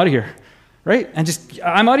 I'm out of here. Right? And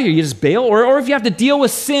I'm out of here. You just bail. Or if you have to deal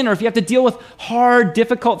with sin, or if you have to deal with hard,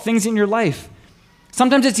 difficult things in your life,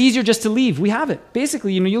 sometimes it's easier just to leave. We have it.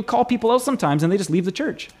 Basically, you'll call people out sometimes and they just leave the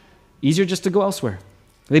church. Easier just to go elsewhere.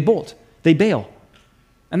 They bolt. They bail.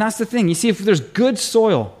 And that's the thing. You see, if there's good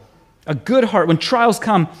soil, a good heart, when trials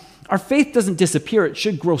come, our faith doesn't disappear. It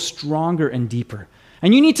should grow stronger and deeper.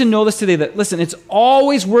 And you need to know this today, that, listen, it's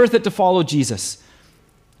always worth it to follow Jesus.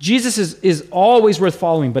 Jesus is always worth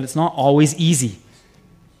following, but it's not always easy.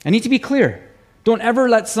 I need to be clear. Don't ever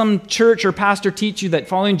let some church or pastor teach you that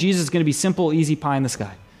following Jesus is going to be simple, easy pie in the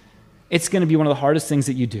sky. It's going to be one of the hardest things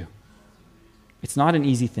that you do. It's not an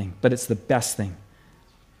easy thing, but it's the best thing.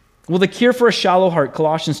 Well, the cure for a shallow heart,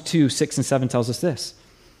 Colossians 2, 6 and 7 tells us this.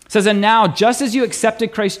 It says, and now, just as you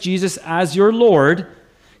accepted Christ Jesus as your Lord,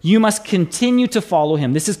 you must continue to follow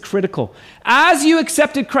him. This is critical. As you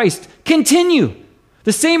accepted Christ, continue.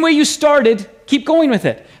 The same way you started, keep going with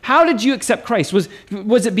it. How did you accept Christ?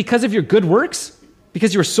 Was it because of your good works?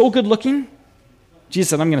 Because you were so good looking? Jesus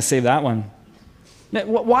said, I'm going to save that one.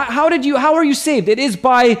 How are you saved? It is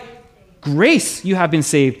by grace you have been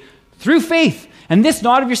saved through faith. And this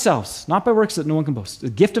not of yourselves, not by works that no one can boast. The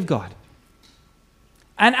gift of God.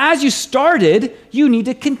 And as you started, you need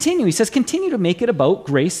to continue. He says, continue to make it about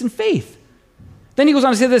grace and faith. Then he goes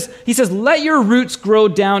on to say this. He says, let your roots grow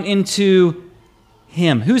down into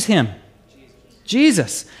him. Who's him?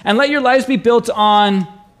 Jesus. And let your lives be built on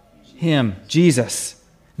him, Jesus.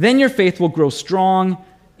 Then your faith will grow strong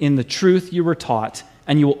in the truth you were taught,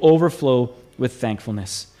 and you will overflow with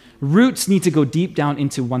thankfulness. Roots need to go deep down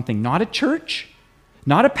into one thing, not a church,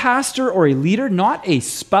 not a pastor or a leader, not a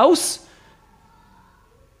spouse,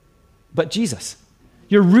 but Jesus.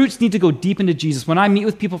 Your roots need to go deep into Jesus. When I meet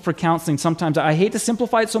with people for counseling, sometimes I hate to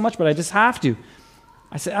simplify it so much, but I just have to.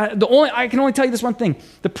 I say, I can only tell you this one thing.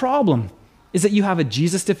 The problem is that you have a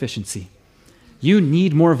Jesus deficiency. You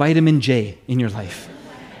need more vitamin J in your life.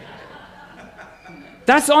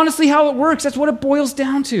 That's honestly how it works. That's what it boils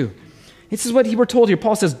down to. This is what we're told here.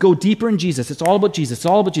 Paul says, go deeper in Jesus. It's all about Jesus. It's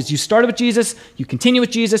all about Jesus. You started with Jesus. You continue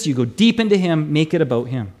with Jesus. You go deep into him. Make it about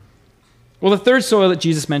him. Well, the third soil that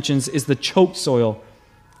Jesus mentions is the choked soil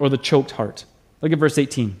or the choked heart. Look at verse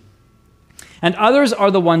 18. And others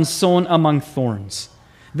are the ones sown among thorns.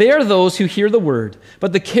 They are those who hear the word,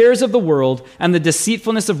 but the cares of the world and the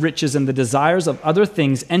deceitfulness of riches and the desires of other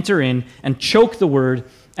things enter in and choke the word,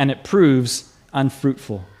 and it proves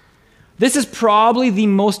unfruitful. This is probably the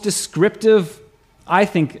most descriptive, I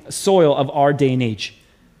think, soil of our day and age.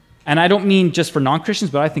 And I don't mean just for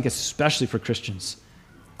non-Christians, but I think especially for Christians.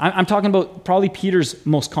 I'm talking about probably Peter's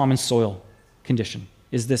most common soil condition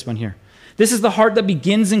is this one here. This is the heart that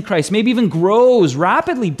begins in Christ, maybe even grows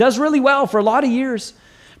rapidly, does really well for a lot of years,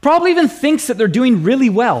 probably even thinks that they're doing really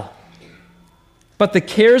well. But the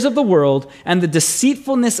cares of the world and the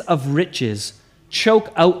deceitfulness of riches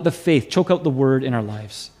choke out the faith, choke out the word in our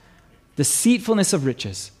lives. Deceitfulness of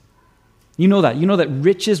riches. You know that. You know that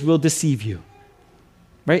riches will deceive you.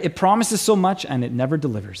 Right? It promises so much and it never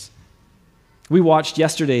delivers. We watched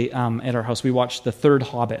yesterday at our house, we watched The Third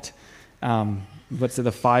Hobbit. Battle of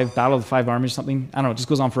the Five Armies or something? I don't know, it just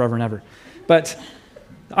goes on forever and ever. But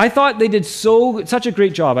I thought they did such a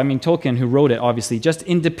great job. I mean, Tolkien, who wrote it, obviously, just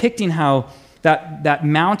in depicting how that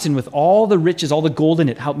mountain with all the riches, all the gold in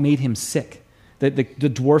it, how it made him sick. The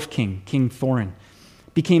dwarf king, King Thorin,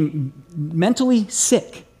 became mentally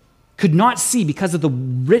sick, could not see because of the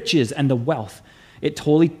riches and the wealth. It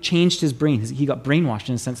totally changed his brain. He got brainwashed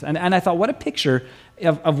in a sense. And I thought, what a picture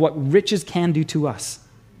of what riches can do to us.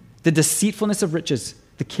 The deceitfulness of riches,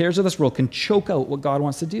 the cares of this world can choke out what God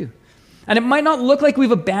wants to do. And it might not look like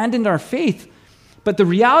we've abandoned our faith, but the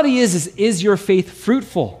reality is your faith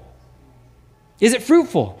fruitful? Is it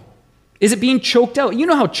fruitful? Is it being choked out? You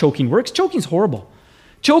know how choking works. Choking's horrible.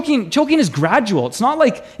 Choking is gradual. It's not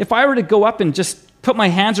like if I were to go up and just put my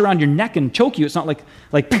hands around your neck and choke you, it's not like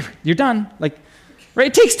you're done. Right?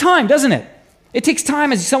 It takes time, doesn't it? It takes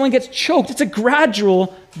time as someone gets choked. It's a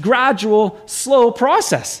gradual, slow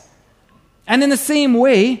process. And in the same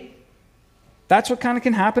way, that's what kind of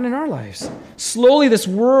can happen in our lives. Slowly, this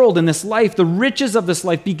world and this life, the riches of this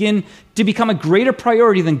life begin to become a greater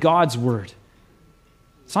priority than God's word.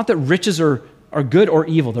 It's not that riches are good or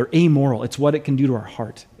evil. They're amoral. It's what it can do to our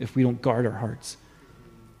heart if we don't guard our hearts.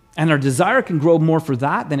 And our desire can grow more for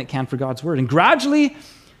that than it can for God's word. And gradually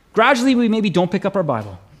we maybe don't pick up our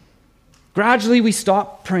Bible. Gradually, we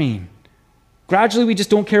stop praying. Gradually, we just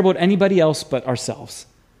don't care about anybody else but ourselves.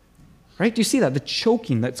 Right? Do you see that? The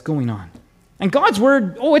choking that's going on. And God's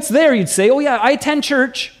word, it's there, you'd say. Oh yeah, I attend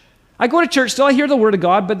church. I go to church, still I hear the word of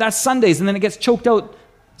God, but that's Sundays, and then it gets choked out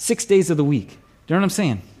 6 days of the week. Do you know what I'm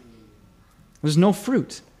saying? There's no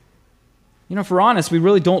fruit. If we're honest, we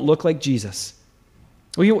really don't look like Jesus.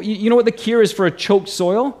 Well, you know what the cure is for a choked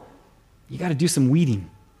soil? You got to do some weeding.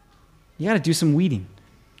 We're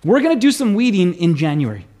going to do some weeding in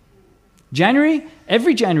January.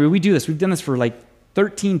 Every January, we do this. We've done this for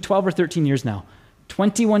 12 or 13 years now.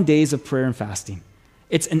 21 days of prayer and fasting.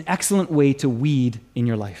 It's an excellent way to weed in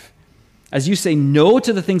your life. As you say no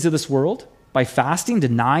to the things of this world by fasting,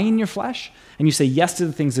 denying your flesh, and you say yes to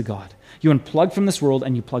the things of God. You unplug from this world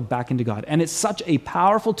and you plug back into God. And it's such a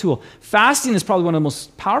powerful tool. Fasting is probably one of the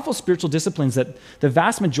most powerful spiritual disciplines that the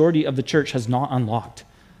vast majority of the church has not unlocked.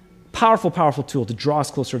 Powerful, powerful tool to draw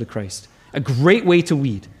us closer to Christ. A great way to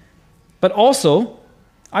weed. But also,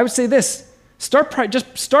 I would say this, start by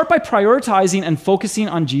prioritizing and focusing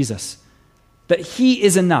on Jesus. That he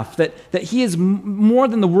is enough, that he is more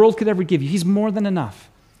than the world could ever give you. He's more than enough.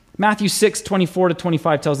 Matthew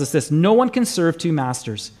 6:24-25 tells us this, no one can serve two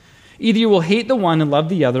masters. Either you will hate the one and love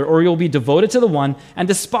the other, or you'll be devoted to the one and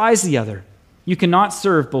despise the other. You cannot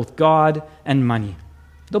serve both God and money.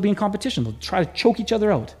 They'll be in competition. They'll try to choke each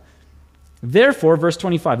other out. Therefore, verse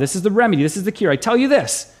 25, this is the remedy, this is the cure. I tell you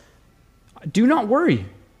this, do not worry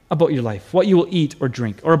about your life, what you will eat or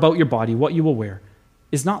drink, or about your body, what you will wear.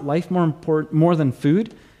 Is not life more than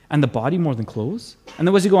food, and the body more than clothes? And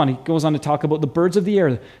then what does he go on? He goes on to talk about the birds of the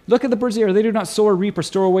air. Look at the birds of the air. They do not sow or reap or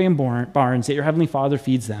store away in barns, yet your heavenly Father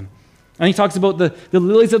feeds them. And he talks about the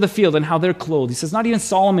lilies of the field and how they're clothed. He says, not even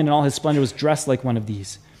Solomon in all his splendor was dressed like one of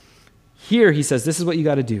these. Here he says, this is what you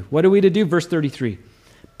got to do. What are we to do? Verse 33.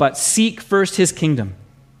 But seek first his kingdom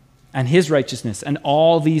and his righteousness, and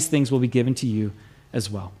all these things will be given to you as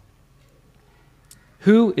well.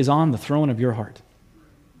 Who is on the throne of your heart?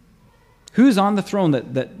 Who's on the throne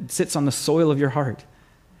that sits on the soil of your heart?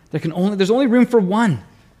 There's only room for one.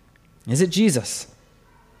 Is it Jesus?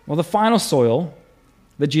 Well, the final soil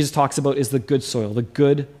that Jesus talks about is the good soil, the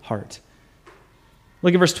good heart.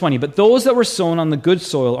 Look at verse 20. But those that were sown on the good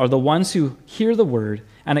soil are the ones who hear the word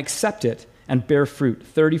and accept it and bear fruit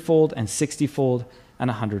 30-fold and 60-fold and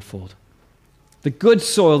 100-fold. The good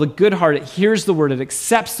soil, the good heart, it hears the word, it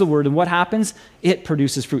accepts the word, and what happens? It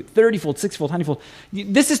produces fruit 30-fold, 60-fold, 100-fold.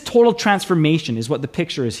 This is total transformation, is what the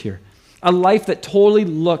picture is here. A life that totally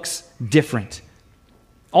looks different.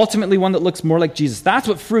 Ultimately, one that looks more like Jesus. That's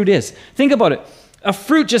what fruit is. Think about it. A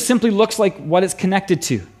fruit just simply looks like what it's connected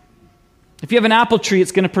to. If you have an apple tree,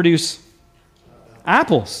 it's going to produce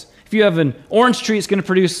apples. If you have an orange tree, it's going to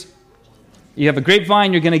produce, you have a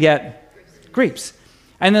grapevine, you're going to get grapes.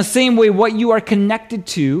 And in the same way, what you are connected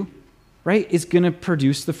to, right, is going to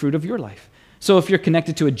produce the fruit of your life. So if you're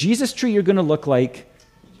connected to a Jesus tree, you're going to look like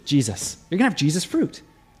Jesus. You're going to have Jesus fruit.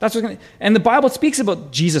 That's what's going to, and the Bible speaks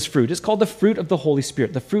about Jesus fruit. It's called the fruit of the Holy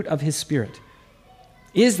Spirit, the fruit of his Spirit.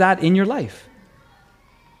 Is that in your life?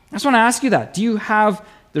 I just want to ask you that. Do you have,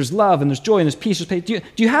 there's love and there's joy and there's peace, there's patience.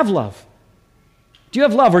 Do you have love? Do you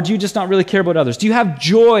have love, or do you just not really care about others? Do you have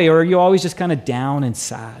joy, or are you always just kind of down and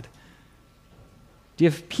sad? Do you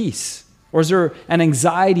have peace? Or is there an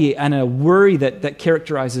anxiety and a worry that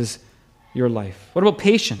characterizes your life? What about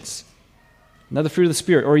patience? Another fruit of the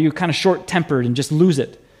Spirit. Or are you kind of short-tempered and just lose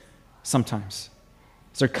it sometimes?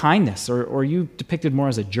 Is there kindness, or are you depicted more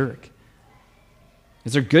as a jerk?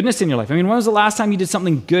 Is there goodness in your life? I mean, when was the last time you did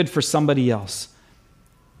something good for somebody else?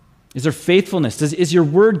 Is there faithfulness? Is your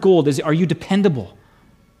word gold? Are you dependable?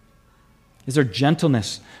 Is there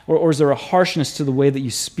gentleness? Or is there a harshness to the way that you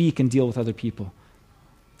speak and deal with other people?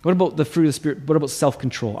 What about the fruit of the Spirit? What about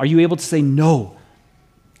self-control? Are you able to say no?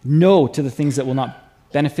 No to the things that will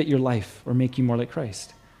not benefit your life or make you more like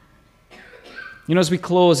Christ? You know, as we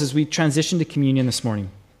close, as we transition to communion this morning,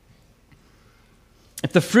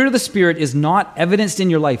 if the fruit of the Spirit is not evidenced in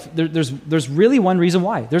your life, there's really one reason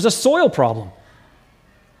why. There's a soil problem.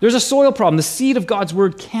 There's a soil problem. The seed of God's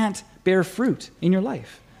word can't bear fruit in your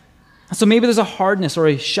life. And so maybe there's a hardness or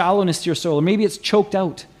a shallowness to your soil, or maybe it's choked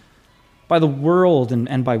out by the world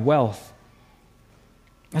and by wealth.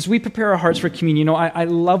 As we prepare our hearts for communion, I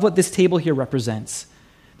love what this table here represents.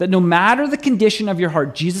 That no matter the condition of your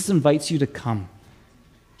heart, Jesus invites you to come.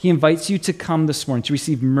 He invites you to come this morning, to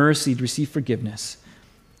receive mercy, to receive forgiveness.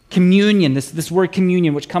 Communion, this word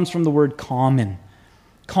communion, which comes from the word common.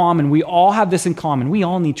 Common, we all have this in common. We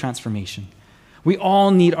all need transformation. We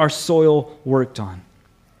all need our soil worked on.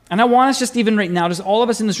 And I want us just even right now, just all of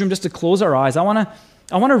us in this room, just to close our eyes. I want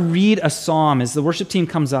to read a psalm as the worship team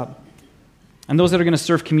comes up. And those that are going to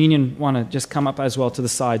serve communion want to just come up as well to the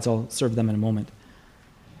sides. I'll serve them in a moment.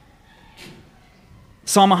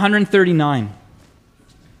 Psalm 139,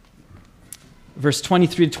 verse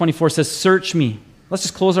 23 to 24 says, "Search me." Let's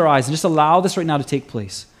just close our eyes and just allow this right now to take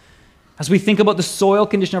place. As we think about the soil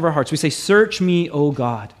condition of our hearts, we say, "Search me, O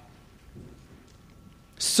God.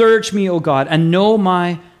 Search me, O God, and know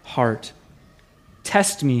my heart.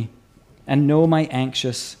 Test me and know my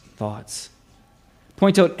anxious thoughts.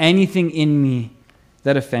 Point out anything in me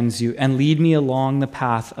that offends you and lead me along the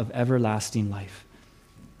path of everlasting life."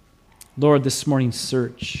 Lord, this morning,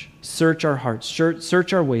 search our hearts,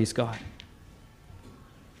 search our ways, God.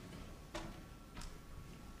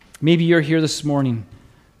 Maybe you're here this morning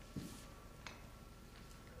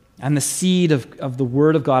and the seed of the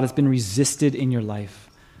Word of God has been resisted in your life.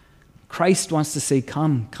 Christ wants to say,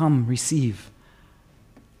 come, receive.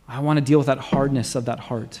 I want to deal with that hardness of that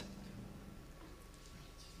heart.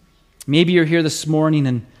 Maybe you're here this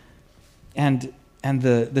morning and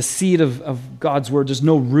the seed of God's Word, there's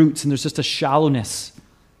no roots and there's just a shallowness.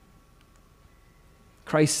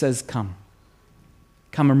 Christ says, come.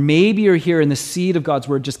 Come. Or maybe you're here and the seed of God's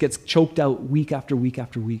Word just gets choked out week after week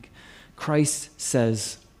after week. Christ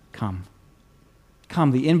says, come.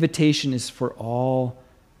 Come. The invitation is for all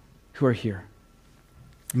who are here.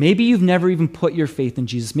 Maybe you've never even put your faith in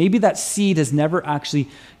Jesus. Maybe that seed has never actually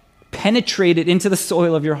penetrated into the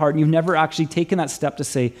soil of your heart and you've never actually taken that step to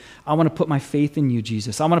say, I want to put my faith in you,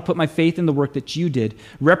 Jesus. I want to put my faith in the work that you did,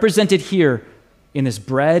 represented here in this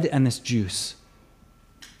bread and this juice.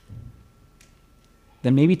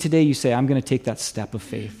 Then maybe today you say, I'm going to take that step of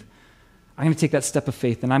faith. I'm going to take that step of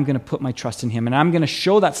faith and I'm going to put my trust in him. And I'm going to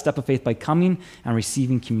show that step of faith by coming and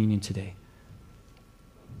receiving communion today.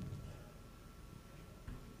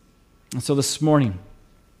 And so this morning,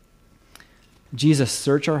 Jesus,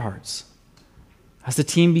 search our hearts. As the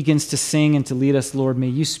team begins to sing and to lead us, Lord, may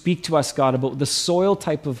you speak to us, God, about the soil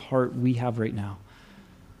type of heart we have right now.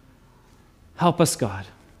 Help us, God.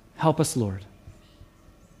 Help us, Lord.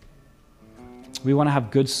 We want to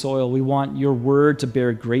have good soil. We want your word to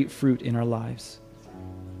bear great fruit in our lives.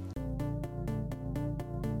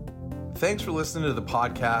 Thanks for listening to the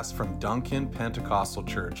podcast from Duncan Pentecostal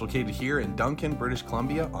Church, located here in Duncan, British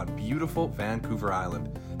Columbia on beautiful Vancouver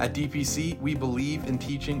Island. At DPC, we believe in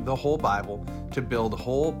teaching the whole Bible to build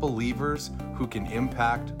whole believers who can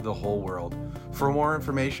impact the whole world. For more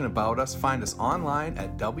information about us, find us online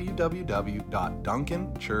at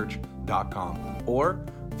www.duncanchurch.com or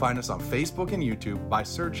find us on Facebook and YouTube by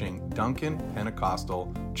searching Duncan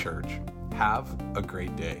Pentecostal Church. Have a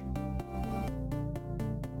great day.